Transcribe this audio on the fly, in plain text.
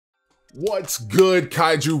What's good,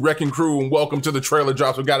 Kaiju Wrecking Crew, and welcome to the trailer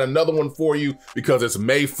drops. We got another one for you because it's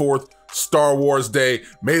May 4th, Star Wars Day.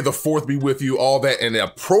 May the 4th be with you, all that. And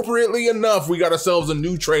appropriately enough, we got ourselves a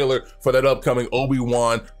new trailer for that upcoming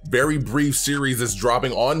Obi-Wan very brief series that's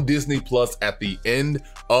dropping on Disney Plus at the end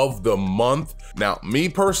of the month. Now, me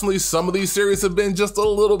personally, some of these series have been just a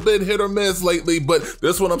little bit hit or miss lately, but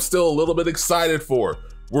this one I'm still a little bit excited for.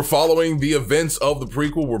 We're following the events of the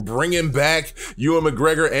prequel. We're bringing back Ewan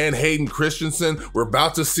McGregor and Hayden Christensen. We're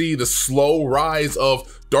about to see the slow rise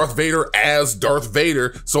of Darth Vader as Darth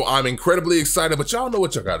Vader. So I'm incredibly excited, but y'all know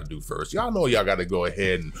what y'all gotta do first. Y'all know y'all gotta go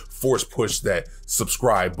ahead and force push that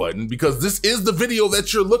subscribe button because this is the video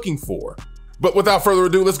that you're looking for. But without further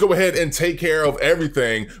ado, let's go ahead and take care of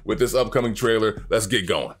everything with this upcoming trailer. Let's get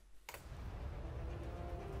going.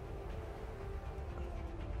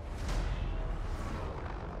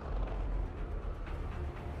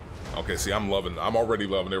 Okay, see, I'm already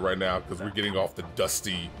loving it right now because we're getting off the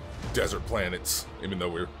dusty desert planets, even though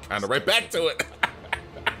we're kind of right back to it.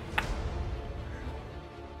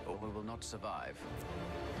 Or we will not survive.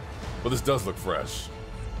 But this does look fresh.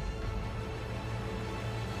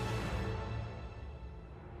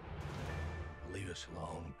 Leave us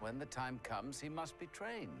alone. When the time comes, he must be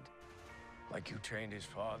trained. Like you trained his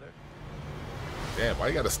father? Damn, why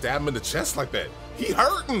you gotta stab him in the chest like that? He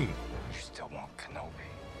hurting! You still want Kenobi?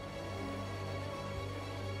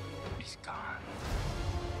 He's gone.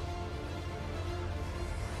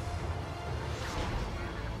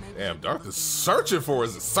 Damn, Darth is searching for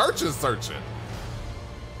us. Searching.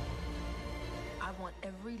 I want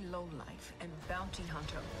every lowlife and bounty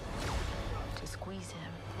hunter to squeeze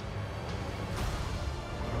him.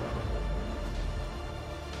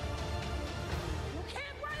 You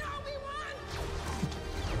can't run, Obi-Wan!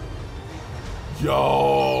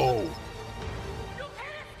 Yo! You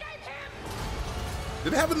can't escape him!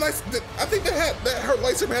 Did it have a nice? I think that her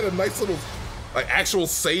lightsaber had a nice little, like, actual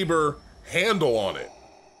saber handle on it.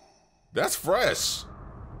 That's fresh.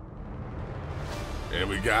 And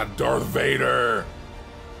we got Darth Vader.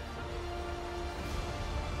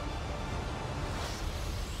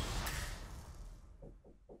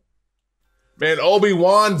 Man,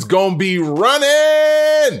 Obi-Wan's gonna be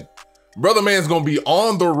running. Brother man's gonna be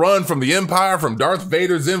on the run from the Empire, from Darth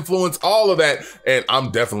Vader's influence, all of that. And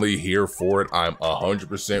I'm definitely here for it. I'm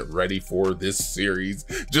 100% ready for this series.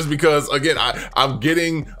 Just because, again, I'm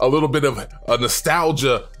getting a little bit of a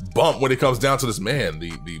nostalgia bump when it comes down to this. Man,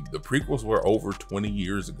 the prequels were over 20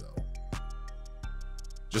 years ago.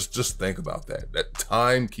 Just think about that. That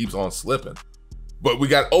time keeps on slipping. But we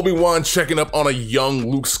got Obi-Wan checking up on a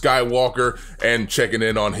young Luke Skywalker and checking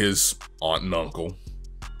in on his aunt and uncle.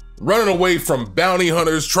 Running away from bounty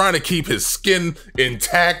hunters, trying to keep his skin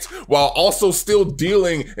intact while also still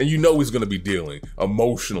dealing, and you know he's gonna be dealing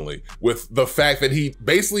emotionally with the fact that he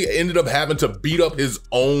basically ended up having to beat up his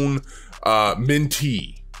own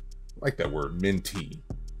mentee. I like that word, mentee.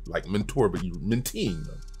 Like mentor, but you're menteeing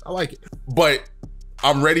them. I like it. But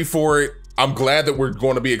I'm ready for it. I'm glad that we're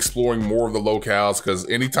going to be exploring more of the locales because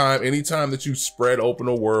anytime that you spread open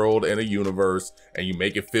a world and a universe and you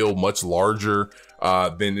make it feel much larger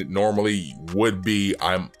than it normally would be,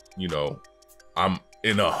 I'm in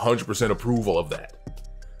 100% approval of that.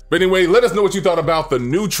 But anyway, let us know what you thought about the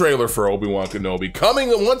new trailer for Obi-Wan Kenobi coming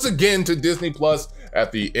once again to Disney Plus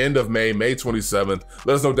at the end of May 27th.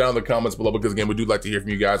 Let us know down in the comments below because again, we do like to hear from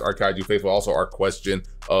you guys, our Kaiju faithful. Also our question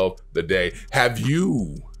of the day. Have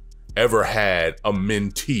you ever had a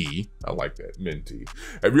mentee? I like that, mentee.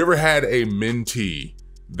 Have you ever had a mentee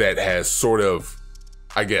that has sort of,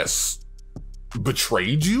 I guess,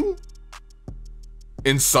 betrayed you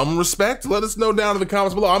in some respect? Let us know down in the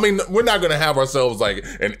comments below. I mean, we're not gonna have ourselves like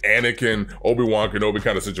an Anakin, Obi-Wan Kenobi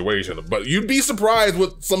kind of situation, but you'd be surprised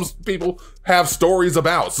what some people have stories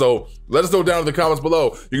about. So let us know down in the comments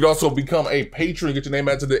below. You can also become a patron, get your name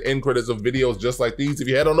added to the end credits of videos just like these. If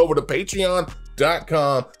you head on over to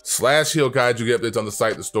patreon.com/HEELKAIJU, get updates on the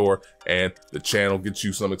site, the store, and the channel. Get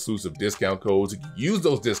you some exclusive discount codes. You can use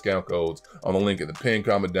those discount codes on the link in the pinned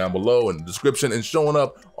comment down below in the description and showing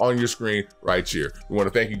up on your screen right here. We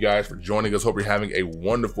want to thank you guys for joining us. Hope you're having a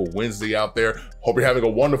wonderful Wednesday out there. Hope you're having a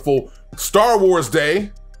wonderful Star Wars Day,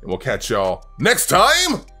 and we'll catch y'all next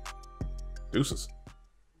time. Deuces.